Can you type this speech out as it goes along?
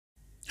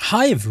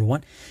Hi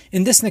everyone,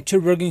 in this lecture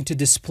we're going to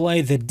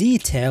display the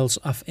details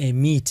of a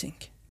meeting.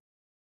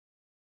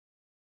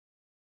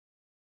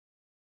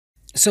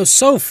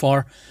 So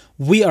far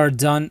we are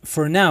done,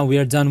 for now we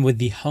are done with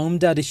the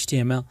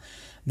home.html.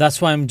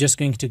 That's why I'm just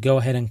going to go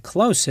ahead and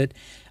close it.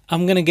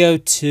 I'm going to go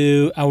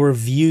to our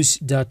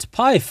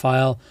views.py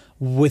file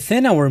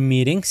within our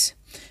meetings.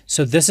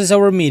 So this is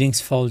our meetings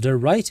folder,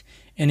 right?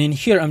 And in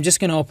here I'm just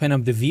going to open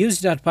up the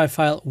views.py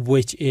file,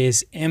 which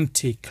is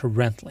empty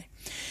currently.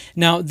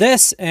 Now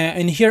this,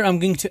 in here I'm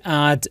going to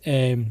add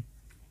a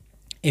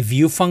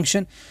view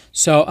function.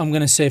 So I'm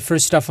going to say,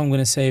 first off, I'm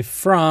going to say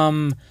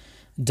from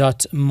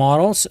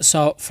 .models.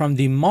 So from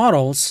the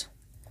models,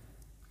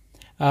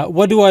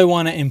 what do I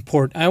want to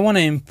import? I want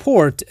to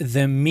import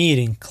the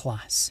meeting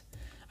class.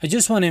 I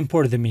just want to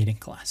import the meeting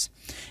class.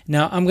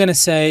 Now I'm going to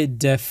say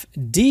def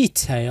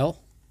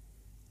detail.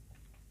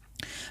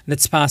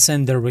 Let's pass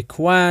in the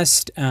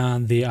request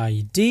and the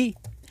ID.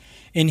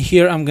 In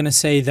here, I'm going to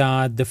say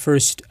that the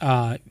first,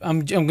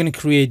 I'm going to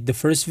create the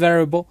first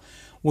variable,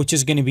 which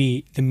is going to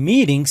be the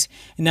meetings.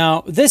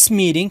 Now, this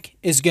meeting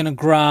is going to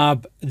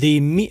grab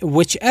the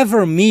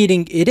whichever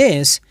meeting it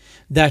is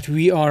that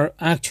we are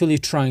actually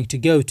trying to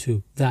go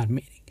to that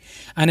meeting.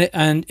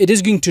 And it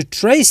is going to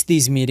trace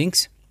these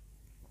meetings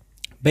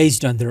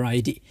based on their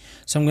ID.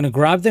 So I'm going to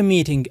grab the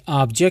meeting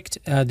object,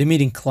 the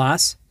meeting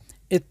class.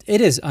 It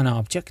is an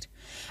object.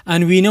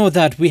 And we know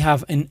that we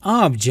have an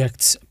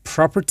objects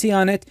property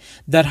on it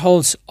that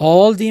holds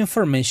all the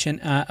information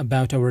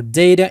about our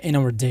data in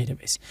our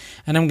database.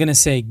 And I'm going to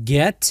say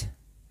get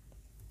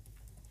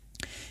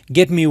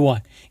me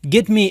what?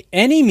 Get me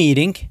any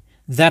meeting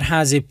that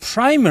has a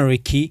primary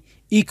key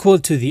equal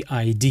to the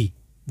ID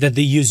that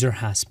the user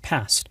has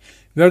passed.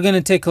 We are going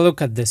to take a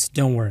look at this,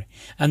 don't worry.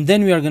 And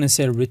then we are going to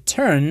say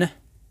return,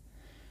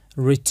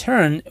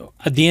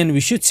 at the end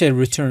we should say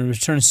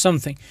return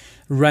something,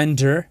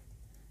 render.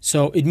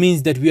 So it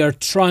means that we are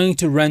trying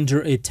to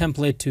render a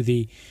template to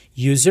the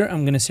user.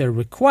 I'm going to say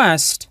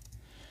request.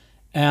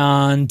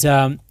 And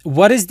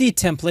what is the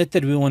template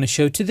that we want to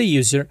show to the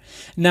user?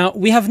 Now,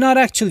 we have not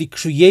actually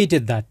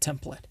created that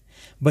template,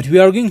 but we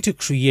are going to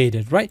create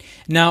it, right?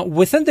 Now,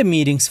 within the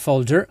meetings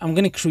folder, I'm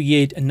going to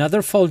create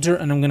another folder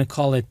and I'm going to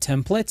call it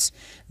templates.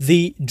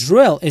 The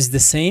drill is the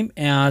same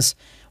as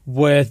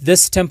with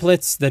this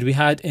templates that we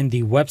had in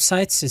the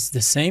websites. It's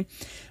the same.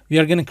 We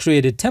are going to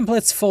create a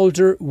templates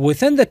folder.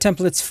 Within the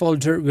templates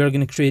folder, we are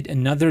going to create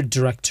another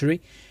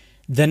directory,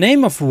 the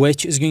name of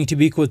which is going to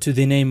be equal to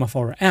the name of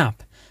our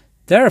app.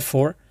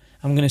 Therefore,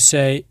 I'm going to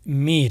say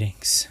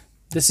meetings.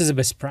 This is a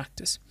best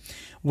practice.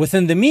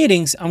 Within the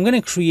meetings, I'm going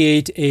to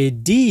create a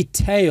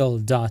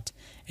detail.html.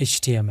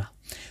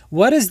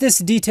 What is this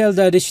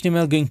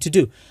detail.html going to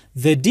do?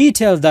 The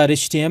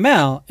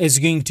detail.html is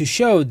going to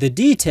show the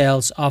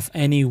details of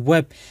any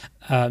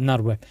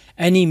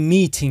any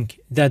meeting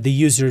that the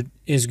user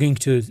is going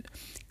to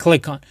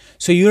click on.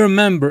 So you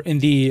remember in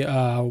the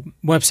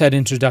website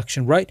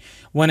introduction, right?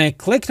 When I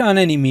clicked on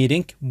any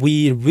meeting,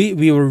 we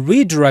were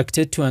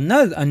redirected to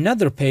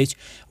another page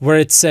where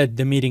it said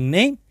the meeting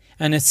name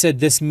and it said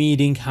this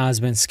meeting has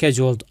been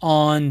scheduled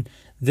on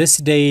this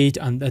date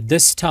and at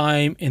this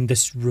time in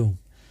this room.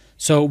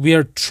 So we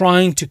are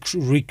trying to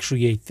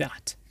recreate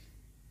that.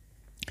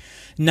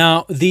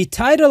 Now, the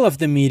title of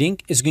the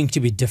meeting is going to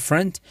be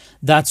different.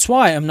 That's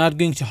why I'm not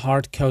going to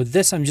hard code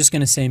this. I'm just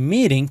going to say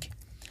meeting,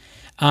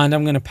 and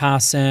I'm going to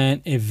pass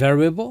in a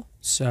variable.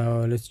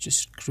 So let's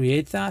just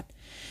create that.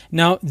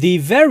 Now, the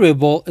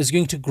variable is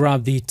going to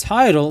grab the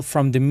title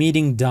from the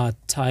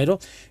meeting.title.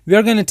 We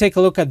are going to take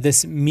a look at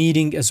this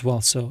meeting as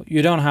well, so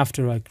you don't have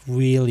to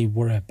really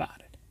worry about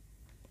it.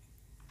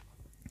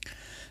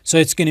 So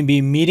it's going to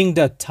be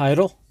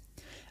meeting.title,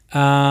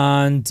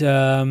 and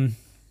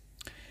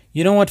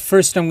you know what?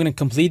 First, I'm going to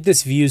complete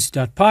this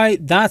views.py.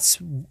 That's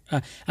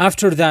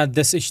after that,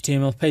 this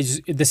HTML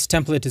page, this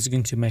template is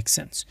going to make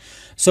sense.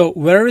 So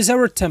where is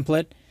our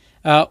template?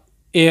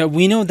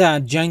 We know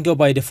that Django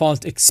by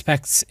default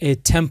expects a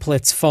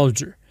templates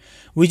folder.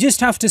 We just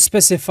have to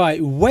specify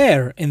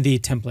where in the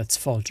templates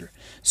folder.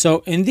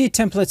 So in the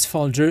templates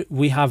folder,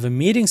 we have a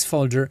meetings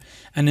folder,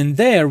 and in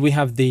there we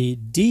have the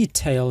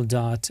detail.html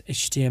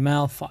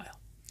file.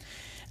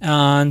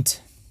 And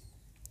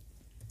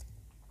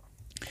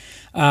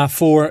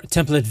for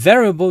template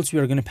variables, we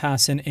are going to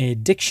pass in a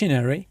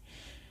dictionary,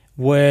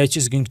 which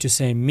is going to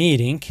say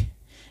meeting.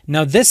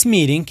 Now, this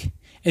meeting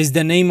is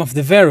the name of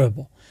the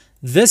variable.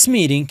 This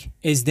meeting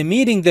is the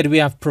meeting that we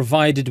have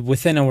provided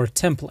within our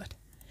template.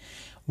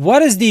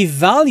 What is the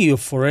value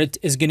for it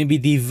is going to be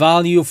the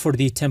value for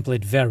the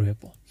template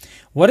variable.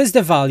 What is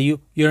the value?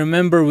 You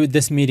remember with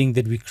this meeting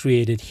that we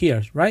created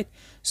here, right?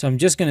 So I'm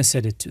just going to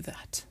set it to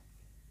that.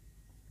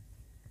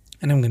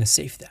 And I'm going to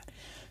save that.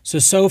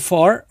 So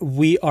far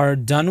we are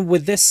done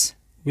with this.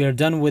 We are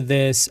done with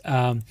this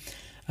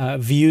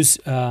views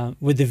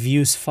with the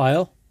views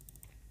file.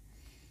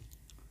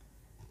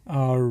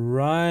 All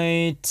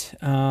right,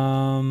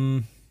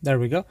 there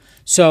we go.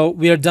 So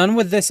we are done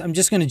with this. I'm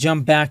just going to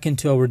jump back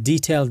into our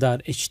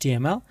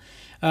detail.html.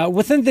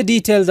 Within the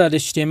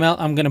detail.html,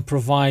 I'm going to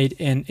provide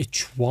an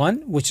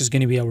h1, which is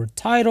going to be our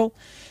title.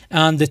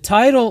 And the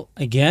title,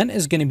 again,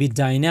 is going to be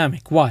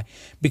dynamic. Why?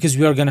 Because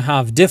we are going to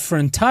have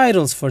different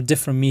titles for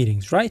different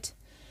meetings, right?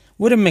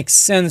 Wouldn't make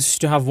sense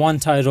to have one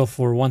title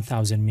for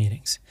 1,000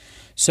 meetings.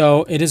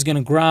 So it is going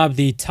to grab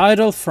the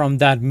title from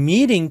that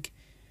meeting,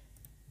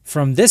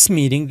 from this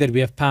meeting that we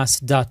have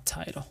passed dot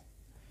title.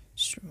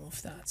 Just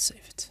remove that,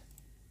 save it.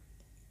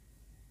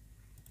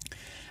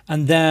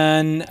 And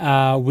then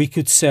we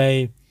could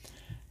say,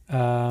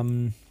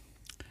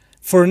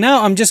 for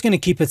now, I'm just going to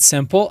keep it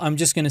simple. I'm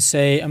just going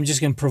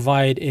to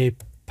provide a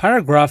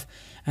paragraph,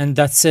 and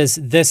that says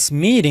this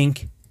meeting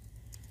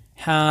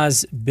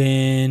has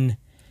been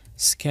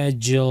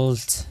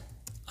scheduled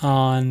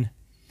on,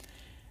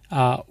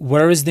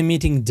 where is the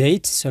meeting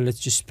date? So let's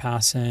just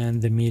pass in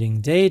the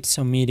meeting date.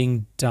 So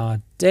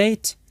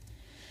meeting.date.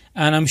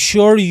 And I'm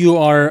sure you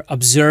are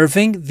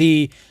observing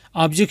the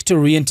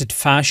object-oriented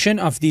fashion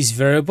of these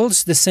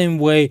variables the same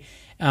way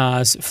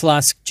as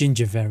Flask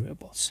Jinja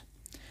variables.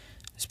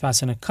 Let's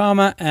pass in a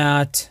comma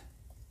at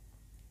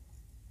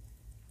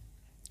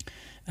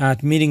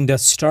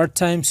meeting.start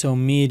time. So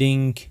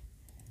meeting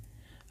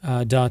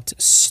dot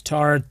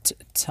start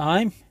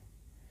time.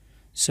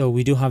 So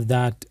we do have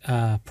that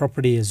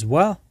property as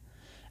well.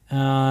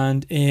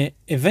 And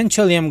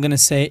eventually I'm going to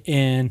say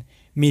in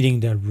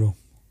meeting.room.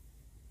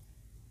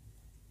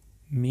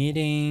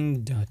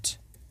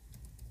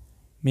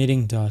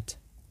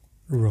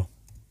 Meeting.room.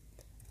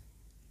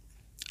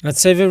 Let's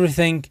save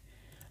everything.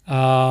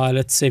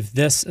 Let's save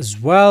this as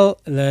well.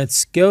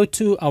 Let's go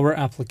to our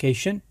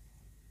application.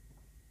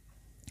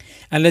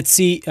 And let's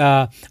see.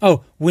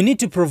 We need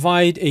to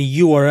provide a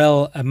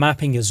URL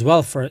mapping as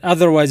well for it.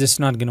 Otherwise, it's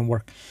not going to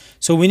work.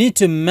 So we need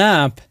to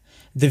map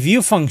the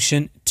view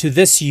function to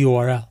this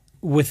URL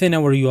within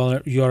our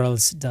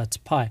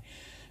urls.py.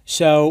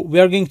 So we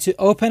are going to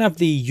open up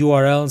the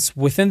URLs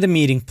within the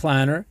meeting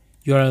planner,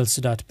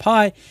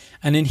 urls.py.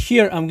 And in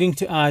here, I'm going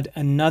to add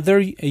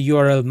another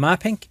URL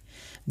mapping.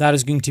 That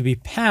is going to be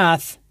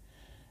path.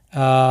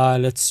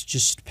 Let's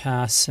just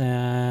pass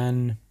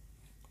in.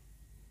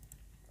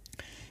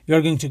 We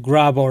are going to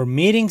grab our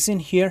meetings in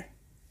here.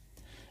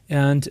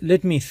 And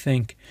let me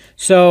think.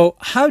 So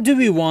how do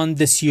we want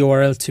this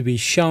URL to be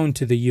shown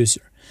to the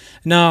user?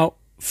 Now,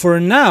 for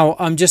now,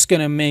 I'm just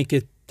going to make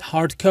it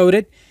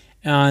hard-coded.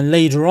 And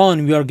later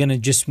on, we are going to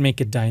just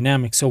make it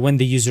dynamic. So when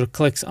the user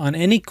clicks on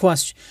any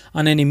question,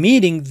 on any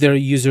meeting, their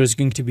user is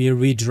going to be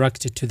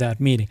redirected to that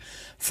meeting.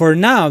 For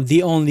now,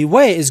 the only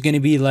way is going to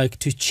be like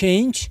to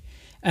change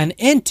an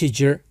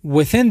integer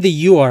within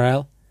the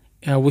URL,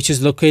 which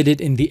is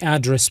located in the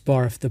address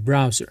bar of the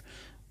browser.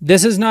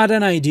 This is not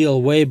an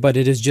ideal way, but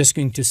it is just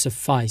going to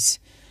suffice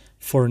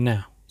for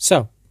now.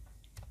 So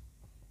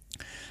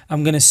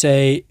I'm going to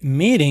say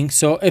meeting.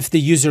 So if the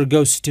user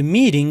goes to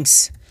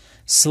meetings /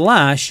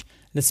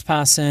 let's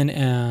pass in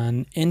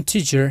an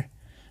integer,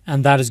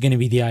 and that is going to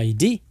be the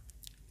ID,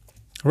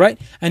 right?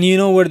 And you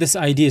know where this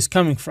ID is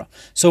coming from.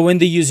 So when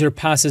the user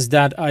passes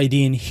that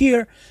ID in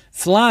here,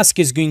 Flask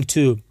is going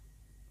to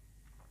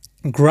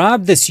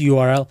grab this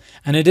URL,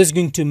 and it is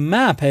going to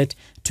map it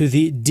to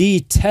the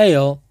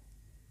detail,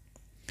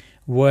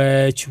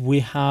 which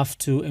we have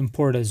to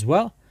import as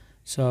well.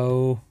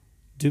 So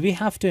do we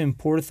have to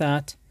import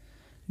that?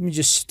 Let me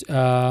just,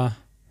 what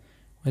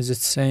is it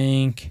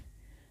saying?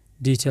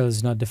 Detail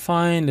is not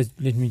defined.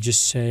 Let me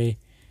just say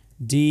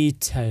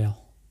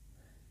detail.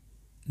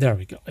 There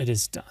we go. It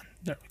is done.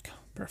 There we go.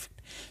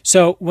 Perfect.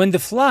 So when the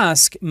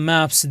Flask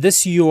maps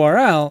this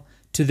URL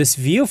to this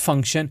view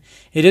function,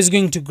 it is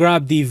going to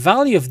grab the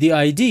value of the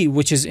ID,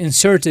 which is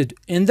inserted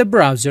in the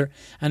browser,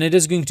 and it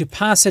is going to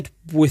pass it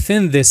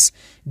within this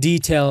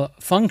detail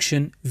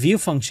function, view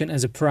function,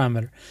 as a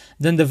parameter.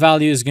 Then the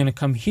value is going to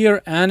come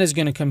here and is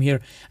going to come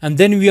here. And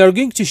then we are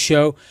going to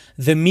show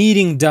the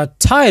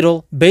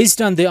meeting.title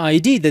based on the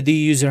ID that the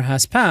user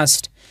has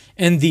passed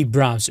in the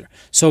browser.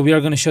 So we are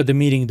going to show the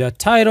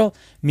meeting.title,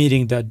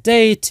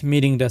 meeting.date,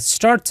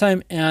 meeting.start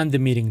time, and the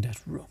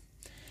meeting.room.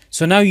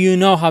 So now you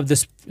know how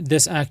this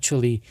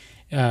actually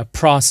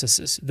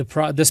processes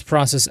how this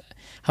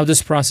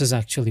process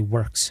actually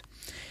works.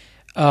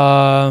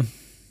 Do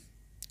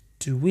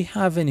we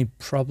have any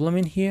problem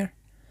in here?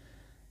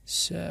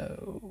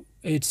 So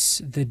it's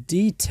the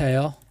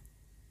detail.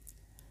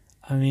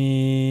 I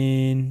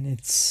mean,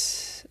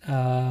 it's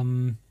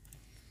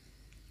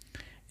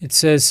it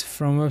says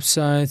from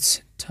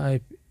websites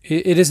type.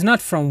 It is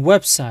not from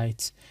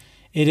websites.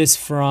 It is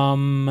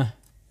from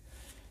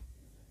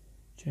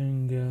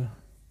Django.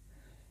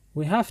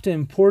 We have to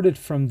import it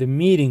from the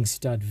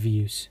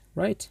meetings.views,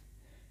 right?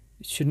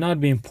 It should not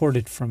be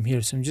imported from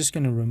here. So I'm just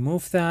going to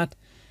remove that,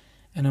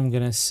 and I'm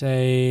going to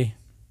say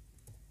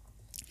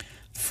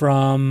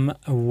from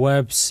a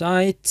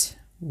website,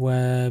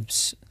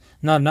 not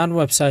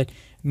website,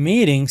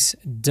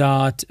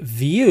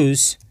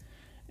 meetings.views,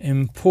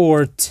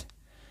 import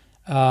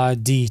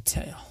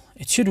detail.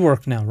 It should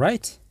work now,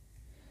 right?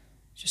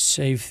 Just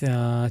save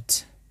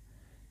that.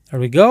 There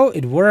we go.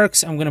 It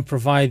works. I'm going to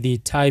provide the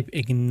type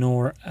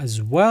ignore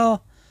as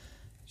well.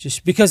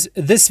 Just because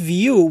this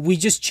view, we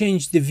just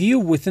changed the view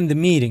within the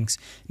meetings,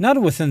 not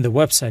within the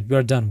website. We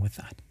are done with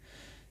that.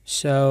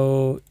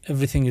 So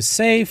everything is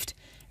saved.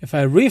 If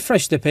I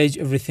refresh the page,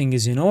 everything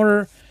is in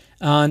order.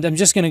 And I'm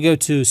just going to go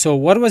to, so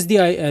what was the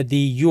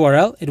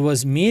URL? It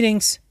was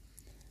meetings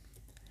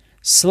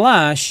 /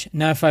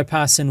 now if I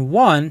pass in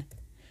 1,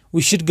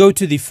 we should go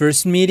to the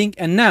first meeting.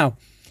 And now,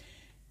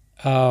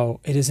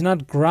 it is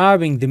not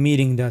grabbing the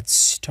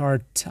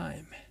meeting.start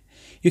time.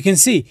 You can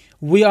see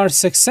we are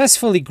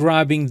successfully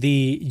grabbing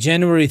the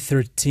January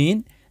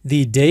 13,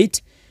 the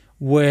date,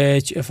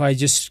 which if I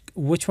just,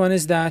 which one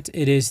is that?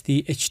 It is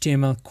the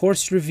HTML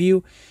course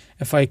review.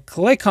 If I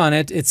click on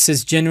it, it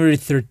says January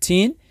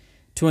 13,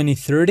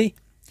 2030.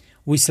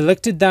 We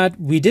selected that.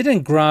 We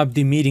didn't grab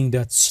the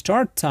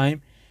meeting.start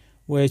time,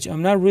 which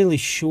I'm not really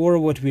sure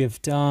what we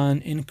have done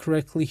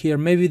incorrectly here.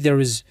 Maybe there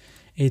is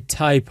a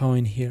typo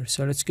in here.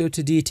 So let's go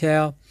to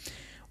detail.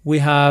 We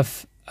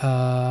have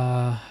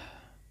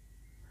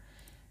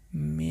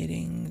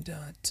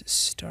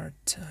meeting.start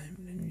time.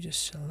 Let me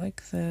just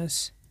select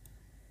this.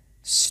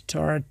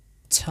 Start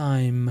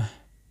time.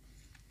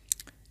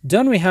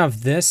 Then we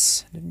have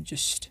this. Let me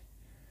just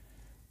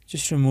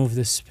remove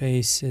the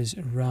spaces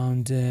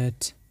around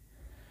it.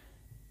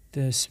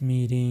 This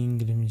meeting.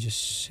 Let me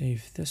just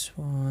save this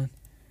one.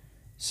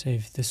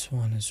 Save this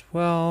one as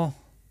well.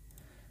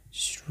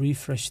 Just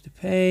refresh the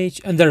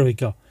page. And there we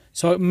go.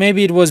 So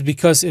maybe it was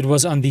because it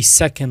was on the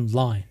second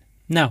line.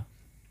 Now,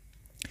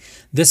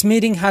 this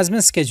meeting has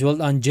been scheduled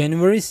on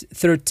January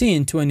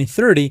 13,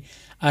 2030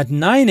 at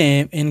 9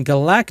 a.m. in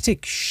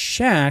Galactic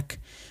Shack,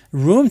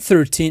 room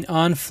 13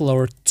 on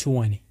floor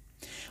 20.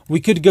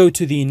 We could go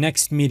to the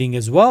next meeting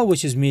as well,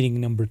 which is meeting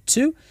number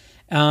 2.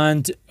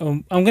 And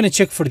I'm going to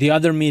check for the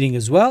other meeting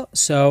as well.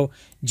 So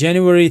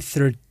January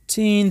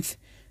 13th,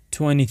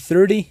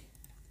 2030.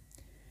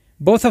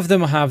 Both of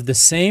them have the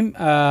same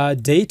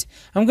date.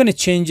 I'm going to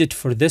change it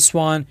for this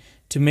one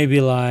to maybe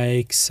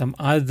like some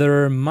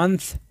other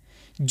month.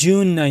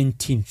 June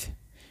 19th.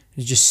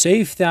 Let's just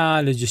save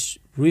that. Let's just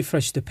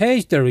refresh the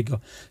page. There we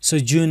go. So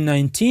June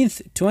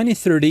 19th,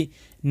 2030,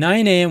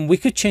 9 a.m. We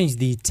could change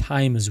the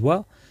time as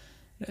well.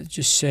 Let's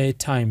just say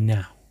time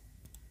now.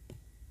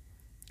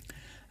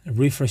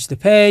 Refresh the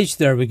page.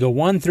 There we go.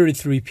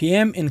 1:33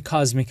 p.m. in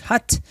Cosmic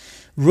Hut,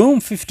 room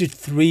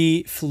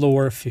 53,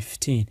 floor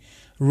 15.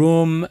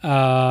 Room,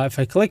 if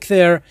I click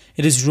there,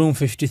 it is room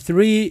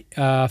 53,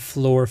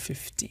 floor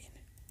 15.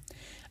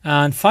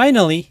 And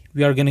finally,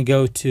 we are going to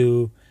go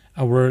to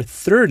our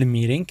third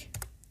meeting,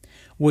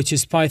 which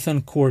is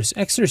Python course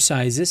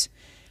exercises,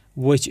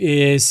 which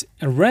is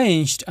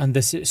arranged on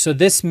this. So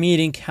this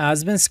meeting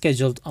has been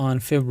scheduled on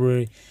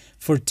February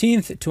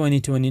 14th,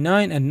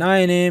 2029 at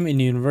 9 a.m. in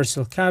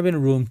Universal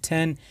Cabin, room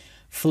 10,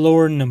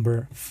 floor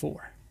number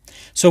 4.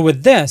 So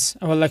with this,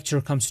 our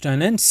lecture comes to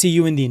an end. See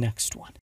you in the next one.